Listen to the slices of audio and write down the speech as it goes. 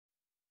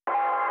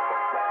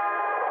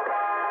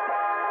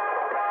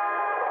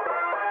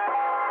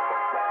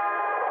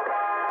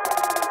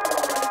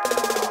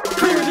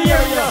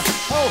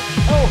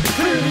Oh,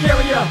 clear the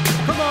area.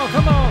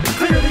 Come on,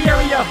 clear the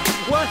area.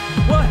 What?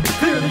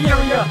 Clear the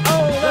area.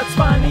 Oh, let's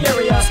find the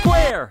area.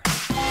 Square,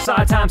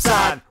 side times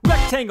side,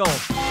 rectangle,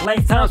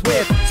 length times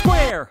width.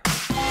 Square,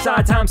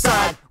 side times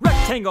side,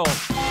 rectangle,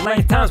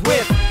 length times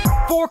width.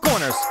 4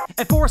 corners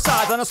and 4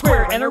 sides on a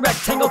square and a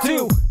rectangle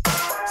too.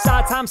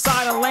 Side times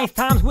side and length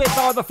times width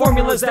are the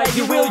formulas that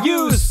you will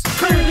use.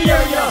 Clear the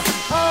area.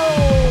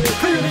 Oh,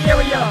 clear the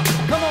area.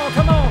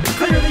 Come on,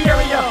 clear the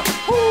area.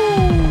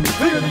 Ooh,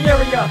 clear the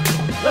area.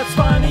 Let's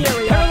find the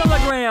area.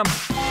 Parallelogram,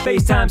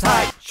 base times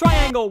height.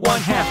 Triangle,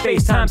 1/2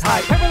 base times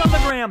height.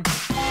 Parallelogram,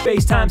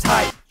 base times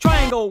height.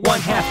 Triangle,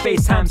 1/2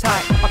 base times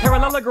height. A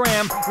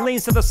parallelogram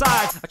leans to the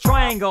side. A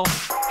triangle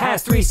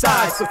has 3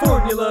 sides. The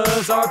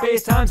formulas are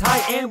base times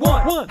height and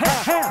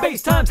 1/2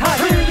 base times height.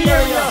 Clear the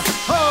area.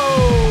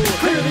 Oh,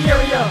 clear the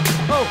area.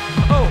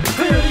 Oh,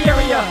 clear the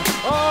area.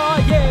 Oh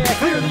yeah,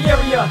 clear the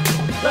area.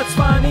 Let's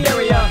find the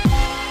area.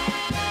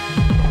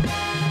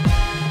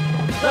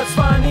 Let's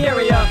find the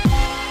area.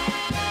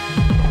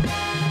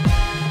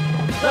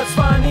 Let's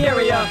find the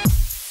area.